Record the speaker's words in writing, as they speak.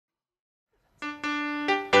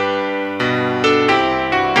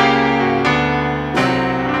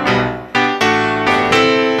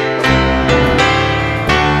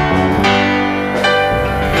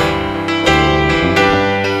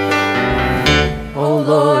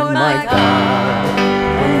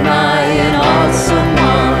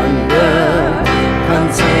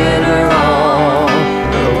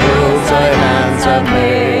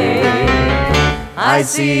I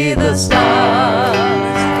see the stars.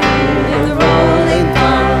 In the rolling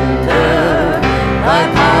thunder, thy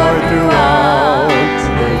power throughout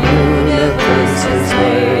the universe is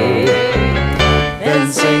made. Then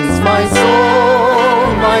sings my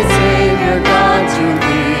soul, my Savior God, to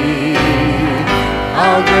thee.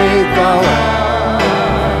 How great thou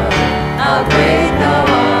art, how great thou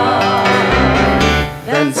art.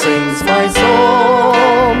 Then sings my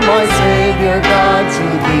soul, my Savior God, to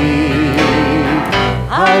thee.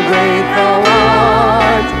 How great thou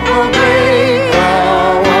art, how great thou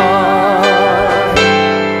art.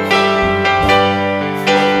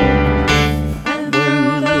 And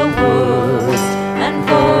through the woods and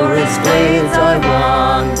forest glades I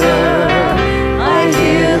wander, I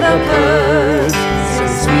hear the birds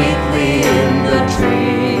sing sweetly in the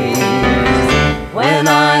trees. When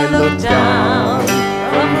I look down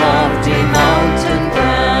from lofty mountain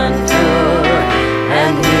grandeur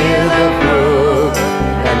and hear the brook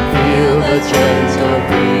and feel the gentle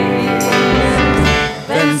breeze,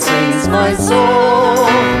 then sings my soul,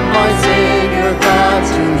 my Savior God,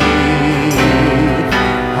 to thee.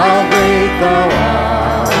 How great thou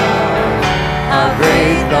art, how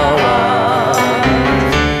great thou art.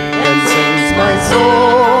 Then sings my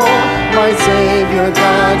soul, my Savior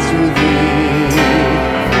God, to thee.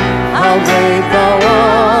 How great thou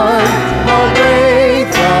art, how great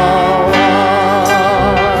thou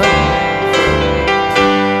art.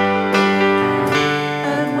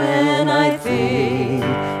 And when I think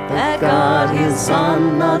that God his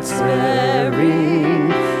Son not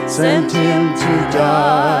sparing sent him to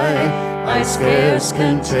die, I scarce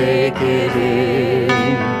can take it in,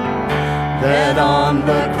 that on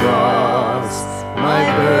the cross, my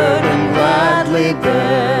burden gladly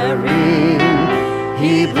bearing,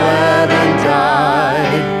 he bled and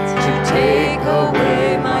died to take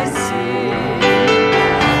away my sin.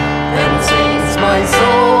 Then sings my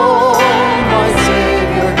soul, my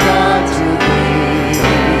Savior God, to thee.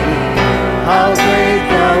 How great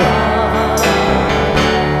thou art,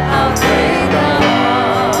 how great thou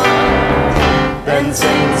art. Then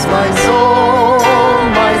sings my soul,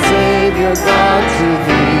 my Savior God, to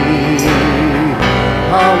thee.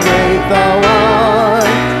 How great thou art,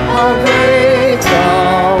 how great thou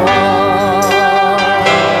art.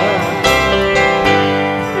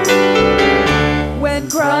 When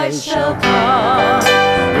Christ shall come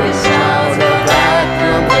with shouts of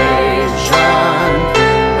acclamation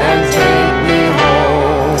and take me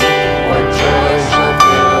home, what joy shall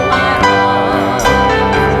fill my heart.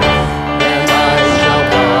 Then I shall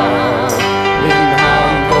bow in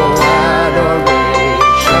humble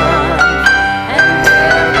adoration and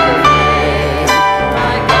there proclaim,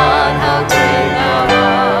 my God, how great thou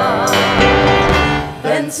art.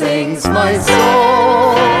 Then sings my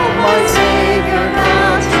soul, my Savior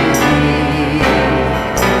God, to thee.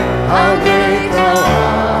 How great thou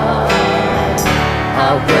art,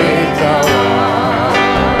 how great thou art.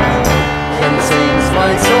 Then sings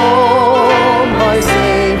my soul, my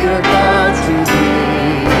Savior God, to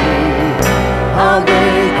thee. How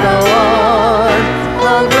great thou art,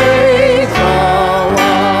 how great thou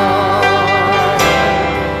art.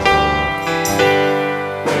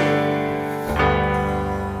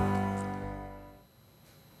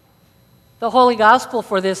 The Holy Gospel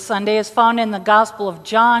for this Sunday is found in the Gospel of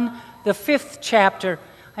John, the 5th chapter.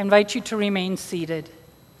 I invite you to remain seated.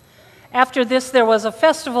 After this, there was a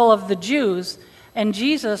festival of the Jews, and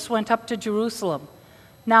Jesus went up to Jerusalem.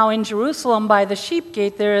 Now in Jerusalem, by the sheep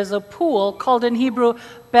gate, there is a pool called in Hebrew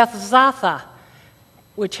Bethzatha,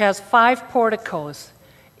 which has 5 porticos.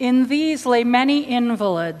 In these lay many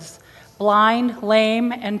invalids, blind,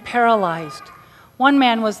 lame, and paralyzed. One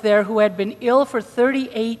man was there who had been ill for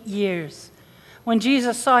 38 years. When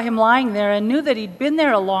Jesus saw him lying there and knew that he'd been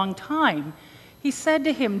there a long time, he said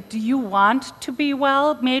to him, "Do you want to be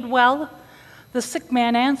made well?" The sick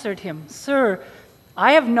man answered him, "Sir,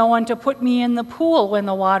 I have no one to put me in the pool when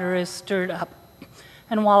the water is stirred up.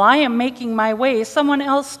 And while I am making my way, someone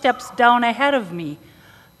else steps down ahead of me."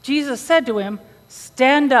 Jesus said to him,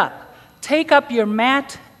 "Stand up, take up your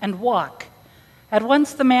mat and walk." At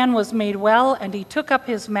once the man was made well, and he took up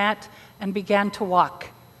his mat and began to walk.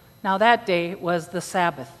 Now that day was the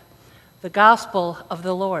Sabbath. The Gospel of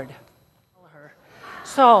the Lord.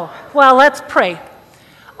 Let's pray.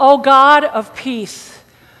 O God of peace,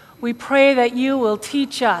 we pray that you will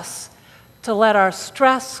teach us to let our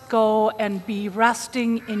stress go and be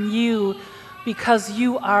resting in you, because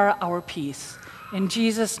you are our peace. In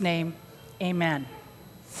Jesus' name, amen.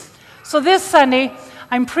 So this Sunday,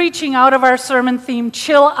 I'm preaching out of our sermon theme,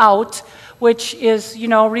 Chill Out, which is,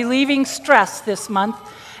 relieving stress this month.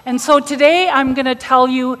 And so today I'm going to tell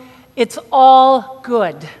you it's all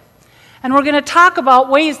good. And we're going to talk about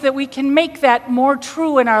ways that we can make that more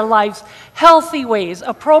true in our lives, healthy ways,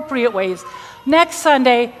 appropriate ways. Next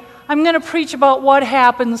Sunday, I'm going to preach about what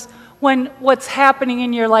happens when what's happening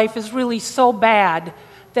in your life is really so bad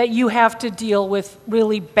that you have to deal with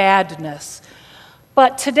really badness.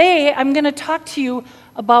 But today, I'm going to talk to you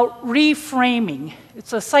about reframing.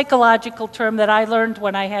 It's a psychological term that I learned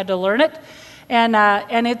when I had to learn it,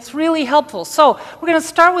 and it's really helpful. So we're going to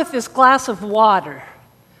start with this glass of water.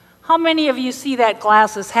 How many of you see that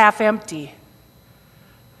glass as half empty?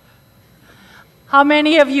 How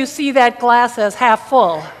many of you see that glass as half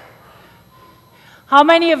full? How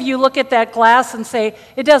many of you look at that glass and say,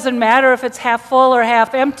 it doesn't matter if it's half full or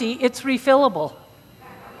half empty, it's refillable?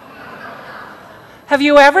 Have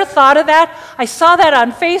you ever thought of that? I saw that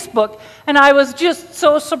on Facebook, and I was just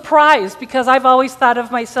so surprised because I've always thought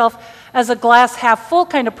of myself as a glass half full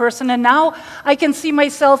kind of person, and now I can see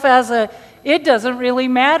myself as it doesn't really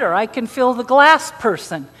matter, I can fill the glass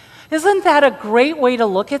person. Isn't that a great way to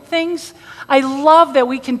look at things? I love that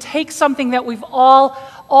we can take something that we've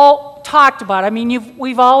all talked about. I mean,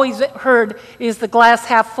 we've always heard, is the glass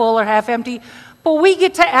half full or half empty? But we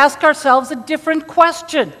get to ask ourselves a different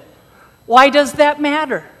question. Why does that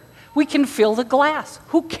matter? We can fill the glass.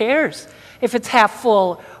 Who cares if it's half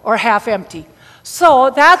full or half empty?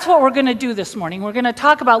 So that's what we're going to do this morning. We're going to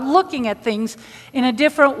talk about looking at things in a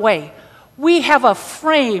different way. We have a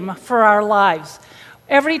frame for our lives.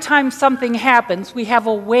 Every time something happens, we have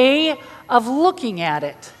a way of looking at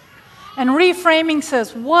it. And reframing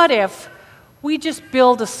says, what if we just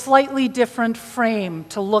build a slightly different frame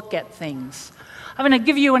to look at things? I'm going to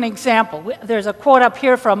give you an example. There's a quote up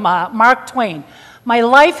here from Mark Twain. My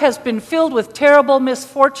life has been filled with terrible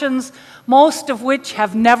misfortunes, most of which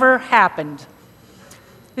have never happened.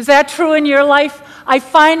 Is that true in your life? I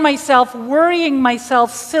find myself worrying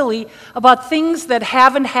myself silly about things that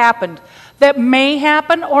haven't happened, that may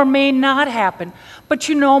happen or may not happen. But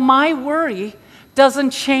you know, my worry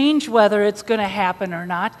doesn't change whether it's going to happen or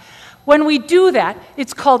not. When we do that,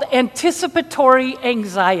 it's called anticipatory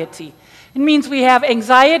anxiety. It means we have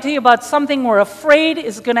anxiety about something we're afraid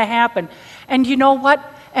is going to happen. And you know what?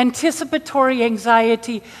 Anticipatory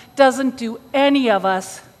anxiety doesn't do any of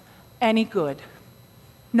us any good.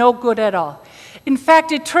 No good at all. In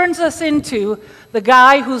fact, it turns us into the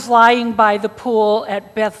guy who's lying by the pool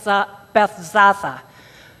at Bethzatha.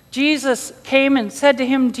 Jesus came and said to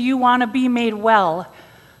him, do you want to be made well?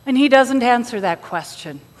 And he doesn't answer that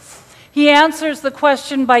question. He answers the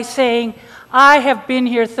question by saying, I have been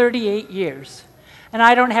here 38 years, and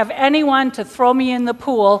I don't have anyone to throw me in the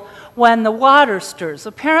pool when the water stirs.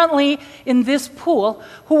 Apparently, in this pool,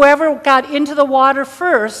 whoever got into the water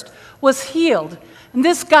first was healed. And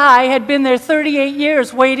this guy had been there 38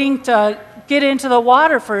 years waiting to get into the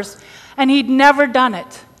water first, and he'd never done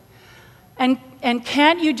it. And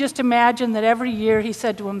can't you just imagine that every year he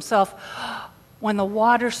said to himself, when the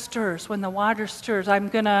water stirs, I'm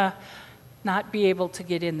going to not be able to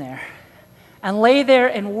get in there. And lay there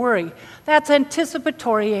and worry. That's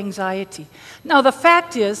anticipatory anxiety. Now, the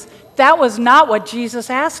fact is, that was not what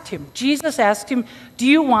Jesus asked him. Jesus asked him, do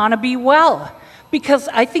you want to be well? Because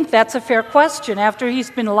I think that's a fair question. After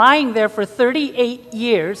he's been lying there for 38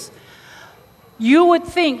 years, you would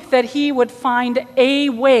think that he would find a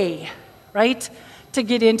way, right, to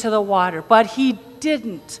get into the water. But he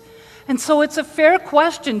didn't. And so it's a fair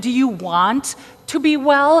question. Do you want to be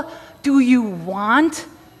well? Do you want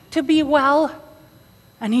to be well?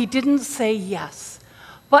 And he didn't say yes.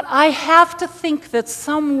 But I have to think that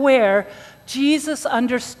somewhere Jesus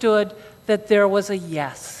understood that there was a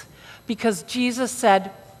yes. Because Jesus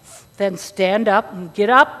said, then stand up and get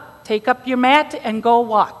up, take up your mat and go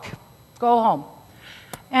walk. Go home.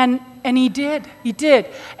 And he did. He did.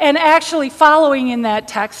 And actually following in that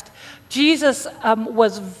text, Jesus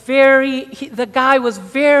the guy was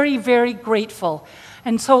very, very grateful.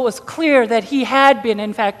 And so it was clear that he had been,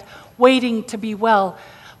 in fact, waiting to be well.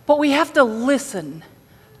 But we have to listen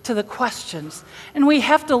to the questions. And we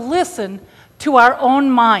have to listen to our own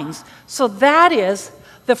minds. So that is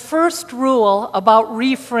the first rule about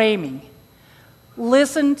reframing.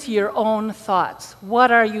 Listen to your own thoughts.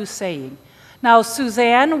 What are you saying? Now,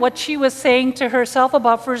 Suzanne, what she was saying to herself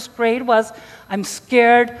about first grade was, I'm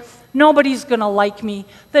scared. Nobody's going to like me.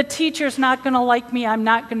 The teacher's not going to like me. I'm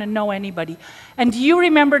not going to know anybody. And do you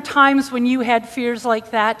remember times when you had fears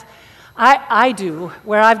like that? I do,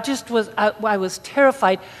 where I was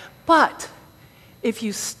terrified. But if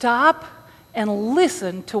you stop and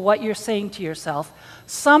listen to what you're saying to yourself,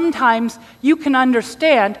 sometimes you can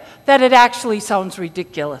understand that it actually sounds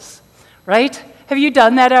ridiculous, right? Have you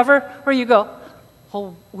done that ever? Where you go,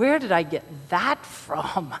 well, where did I get that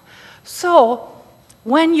from? So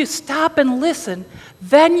when you stop and listen,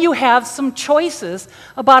 then you have some choices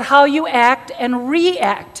about how you act and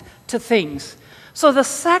react to things. So the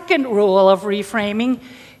second rule of reframing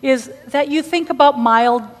is that you think about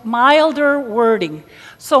milder wording.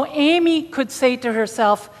 So Amy could say to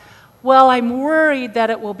herself, well, I'm worried that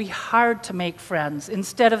it will be hard to make friends,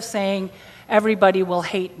 instead of saying, everybody will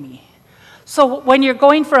hate me. So when you're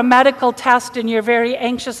going for a medical test and you're very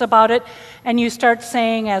anxious about it, and you start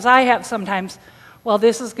saying, as I have sometimes, well,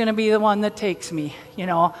 this is going to be the one that takes me,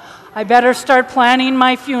 I better start planning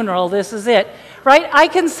my funeral, this is it, right? I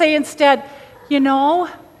can say instead,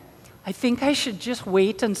 I think I should just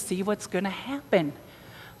wait and see what's going to happen.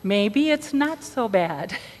 Maybe it's not so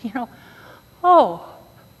bad, Oh,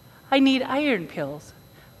 I need iron pills.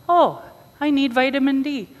 Oh, I need vitamin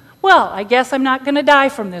D. Well, I guess I'm not going to die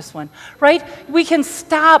from this one, right? We can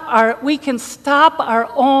stop our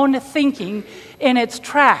own thinking in its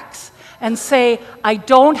tracks and say, I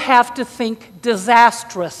don't have to think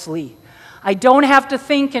disastrously. I don't have to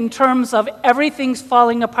think in terms of everything's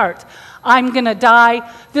falling apart. I'm going to die.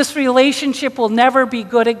 This relationship will never be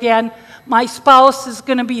good again. My spouse is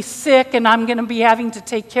going to be sick and I'm going to be having to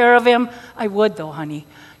take care of him. I would though, honey,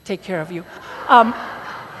 take care of you.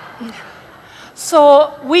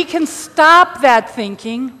 So we can stop that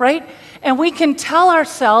thinking, right? And we can tell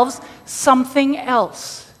ourselves something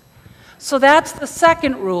else. So that's the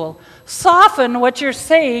second rule. Soften what you're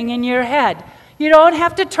saying in your head. You don't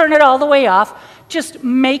have to turn it all the way off. Just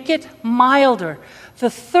make it milder. The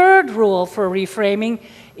third rule for reframing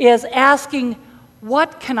is asking,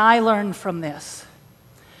 what can I learn from this?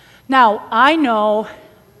 Now, I know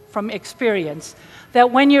from experience that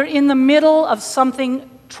when you're in the middle of something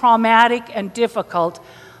traumatic and difficult,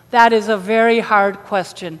 that is a very hard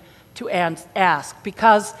question to ask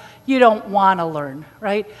because you don't want to learn,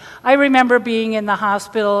 right? I remember being in the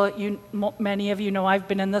hospital. Many of you know I've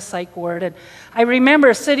been in the psych ward, and I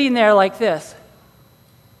remember sitting there like this,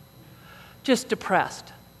 just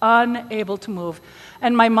depressed, unable to move.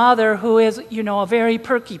 And my mother, who is, a very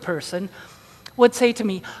perky person, would say to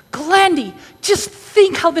me, Glenndy, just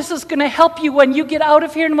think how this is going to help you when you get out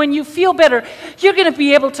of here and when you feel better. You're going to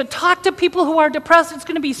be able to talk to people who are depressed. It's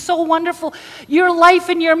going to be so wonderful. Your life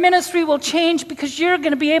and your ministry will change because you're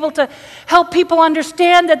going to be able to help people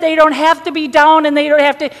understand that they don't have to be down and they don't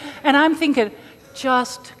have to. And I'm thinking,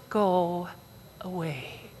 just go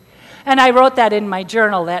away. And I wrote that in my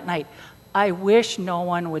journal that night. I wish no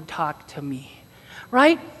one would talk to me,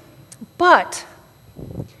 right? But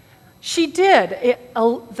she did.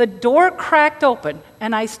 The door cracked open,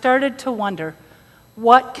 and I started to wonder,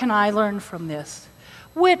 what can I learn from this?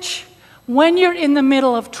 Which, when you're in the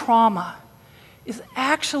middle of trauma, is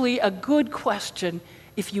actually a good question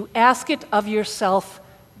if you ask it of yourself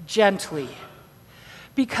gently.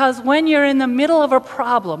 Because when you're in the middle of a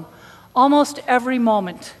problem, almost every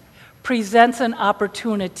moment presents an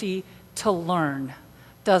opportunity to learn,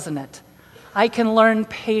 doesn't it? I can learn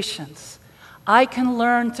patience. I can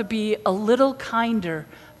learn to be a little kinder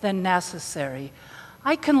than necessary.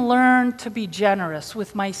 I can learn to be generous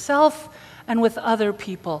with myself and with other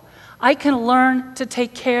people. I can learn to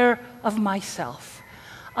take care of myself.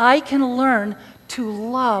 I can learn to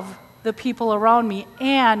love the people around me.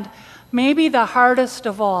 And maybe the hardest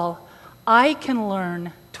of all, I can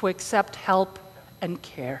learn to accept help and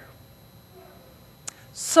care.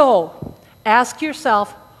 So, ask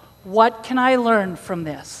yourself, what can I learn from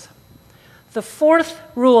this? The fourth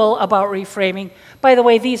rule about reframing, by the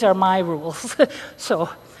way, these are my rules. So,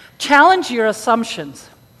 challenge your assumptions.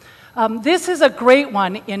 This is a great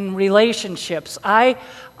one in relationships.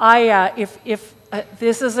 If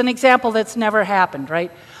this is an example that's never happened,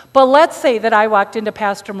 right? But let's say that I walked into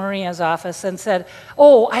Pastor Maria's office and said,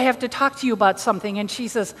 oh, I have to talk to you about something. And she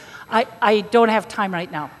says, I don't have time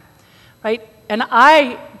right now, right? And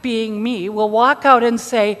I, being me, will walk out and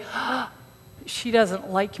say, oh, she doesn't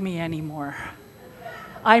like me anymore.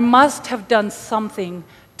 I must have done something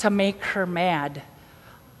to make her mad.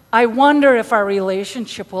 I wonder if our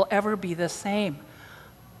relationship will ever be the same.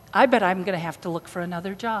 I bet I'm going to have to look for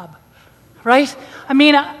another job, right? I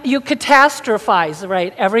mean, you catastrophize,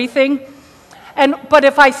 right, everything. But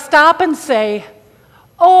if I stop and say,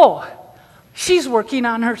 oh, she's working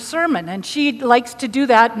on her sermon, and she likes to do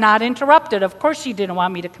that not interrupted. Of course she didn't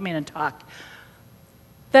want me to come in and talk.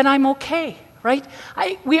 Then I'm okay, right?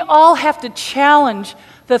 We all have to challenge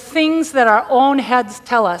the things that our own heads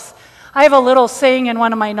tell us. I have a little saying in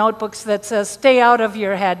one of my notebooks that says, stay out of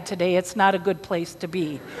your head today. It's not a good place to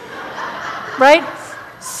be. Right?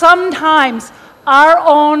 Sometimes Our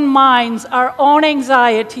own minds, our own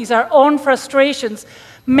anxieties, our own frustrations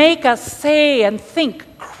make us say and think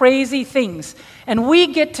crazy things. And we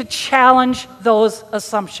get to challenge those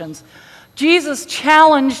assumptions. Jesus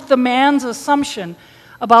challenged the man's assumption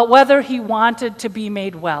about whether he wanted to be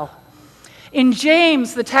made well. In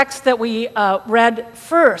James, the text that we read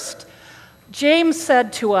first, James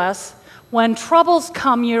said to us, "When troubles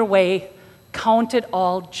come your way, count it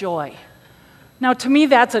all joy." Now, to me,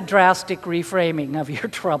 that's a drastic reframing of your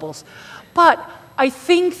troubles. But I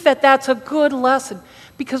think that that's a good lesson,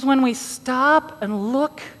 because when we stop and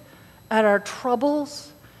look at our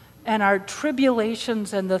troubles and our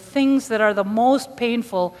tribulations and the things that are the most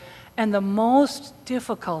painful and the most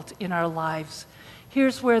difficult in our lives,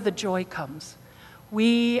 here's where the joy comes.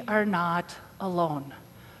 We are not alone.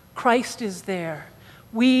 Christ is there.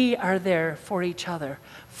 We are there for each other.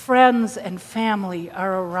 Friends and family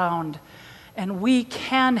are around. And we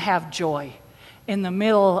can have joy in the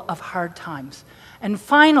middle of hard times. And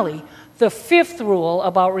finally, the fifth rule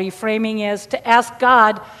about reframing is to ask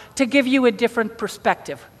God to give you a different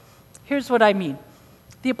perspective. Here's what I mean.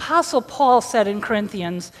 The Apostle Paul said in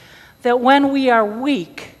Corinthians that when we are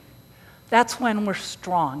weak, that's when we're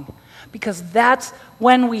strong, because that's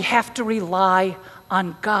when we have to rely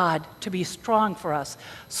on God to be strong for us.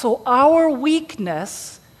 So our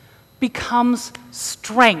weakness becomes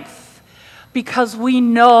strength, because we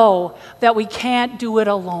know that we can't do it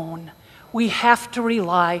alone. We have to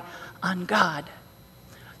rely on God.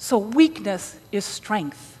 So weakness is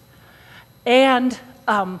strength. And,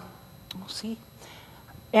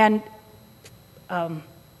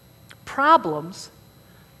 problems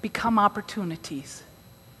become opportunities.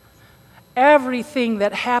 Everything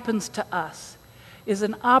that happens to us is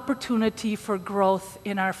an opportunity for growth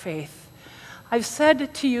in our faith. I've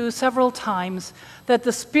said to you several times that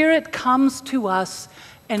the Spirit comes to us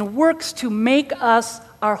and works to make us,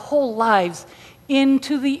 our whole lives,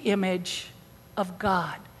 into the image of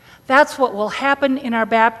God. That's what will happen in our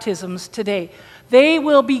baptisms today. They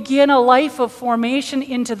will begin a life of formation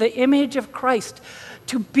into the image of Christ,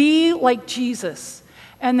 to be like Jesus.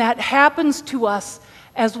 And that happens to us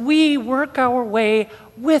as we work our way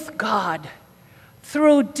with God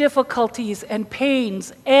through difficulties and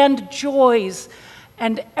pains and joys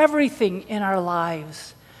and everything in our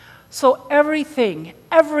lives. So everything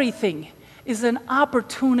is an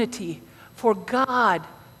opportunity for God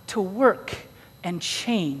to work and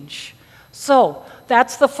change. So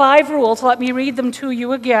that's the 5 rules. Let me read them to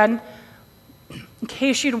you again, in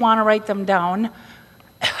case you'd want to write them down.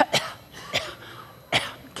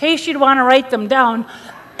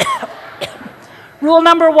 Rule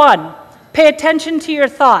number 1, pay attention to your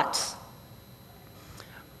thoughts.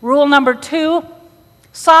 Rule number 2,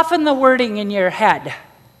 soften the wording in your head.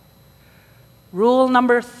 Rule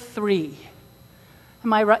number 3,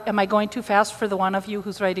 am I going too fast for the one of you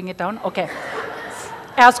who's writing it down? Okay.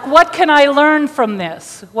 Ask, what can I learn from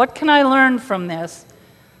this? What can I learn from this?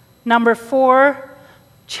 Number 4,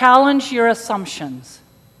 challenge your assumptions.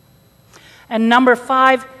 And number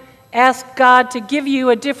 5, ask God to give you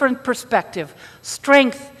a different perspective.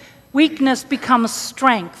 Weakness becomes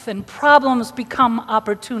strength, and problems become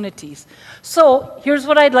opportunities. So here's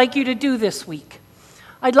what I'd like you to do this week.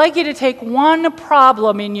 I'd like you to take one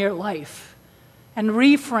problem in your life and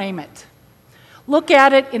reframe it. Look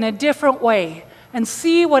at it in a different way and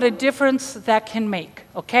see what a difference that can make,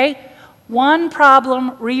 okay? One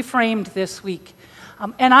problem reframed this week.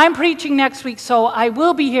 And I'm preaching next week, so I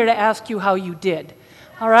will be here to ask you how you did.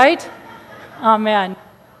 All right? Amen.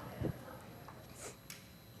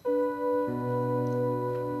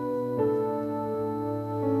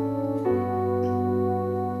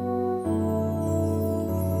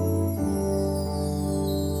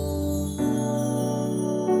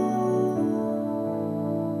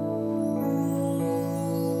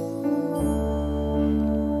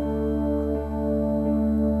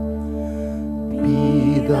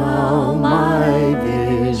 Thou my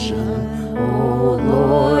vision, O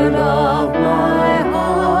Lord of my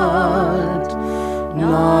heart,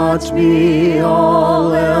 not be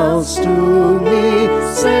all else to me,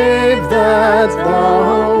 save that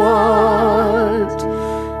thou art.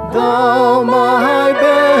 Thou my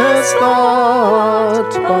best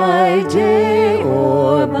art, by day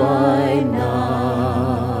or by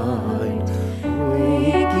night,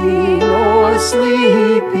 waking or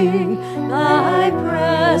sleeping, thy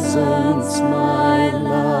presence my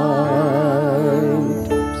light.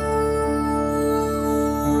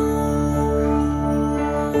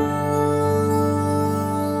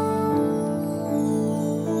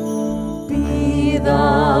 Be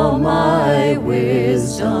thou my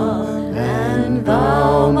wisdom, and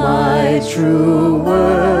thou my true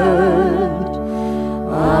word.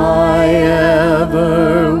 I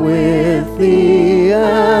ever with thee,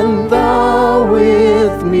 and thou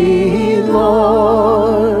with me,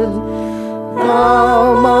 Lord.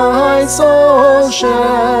 Thou my soul's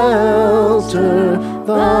shelter,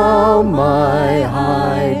 thou my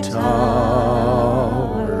high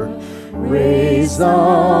tower. Raise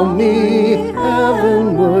thou me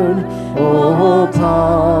heavenward, O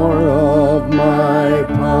power of my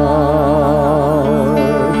power.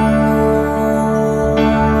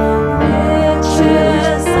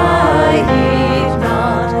 Riches I heed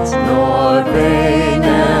not, nor vain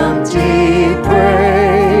empty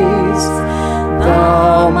praise.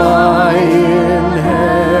 Thou my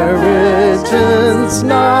inheritance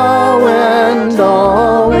now and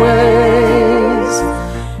always.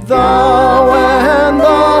 Thou and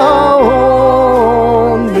thou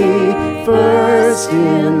only, first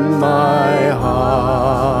in my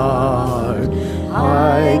heart.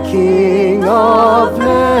 High King of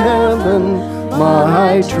heaven,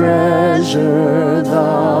 my treasure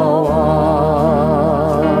thou art.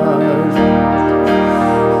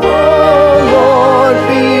 Oh Lord,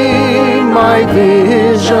 be my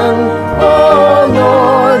vision, oh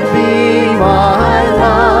Lord, be my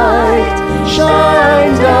light.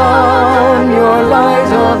 Shine down your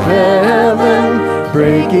light of heaven,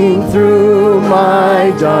 breaking through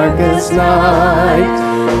my darkest night.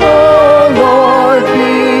 Oh Lord,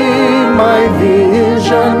 be my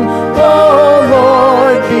vision, oh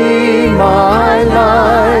Lord, be my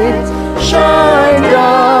light. Shine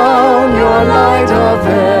down your light of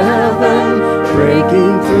heaven,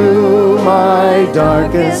 breaking through my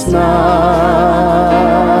darkest night.